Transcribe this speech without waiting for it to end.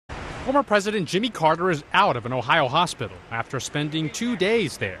Former President Jimmy Carter is out of an Ohio hospital after spending 2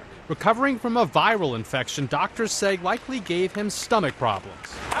 days there, recovering from a viral infection doctors say likely gave him stomach problems.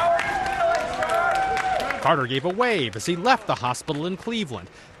 Carter gave a wave as he left the hospital in Cleveland,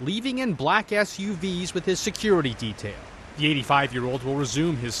 leaving in black SUVs with his security detail. The 85-year-old will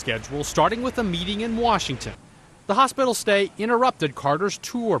resume his schedule, starting with a meeting in Washington. The hospital stay interrupted Carter's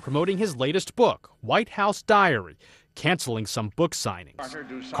tour promoting his latest book, White House Diary, canceling some book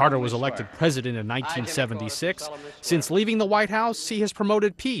signings. Carter was elected president in 1976. Since leaving the White House, he has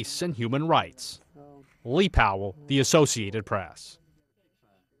promoted peace and human rights. Lee Powell, The Associated Press.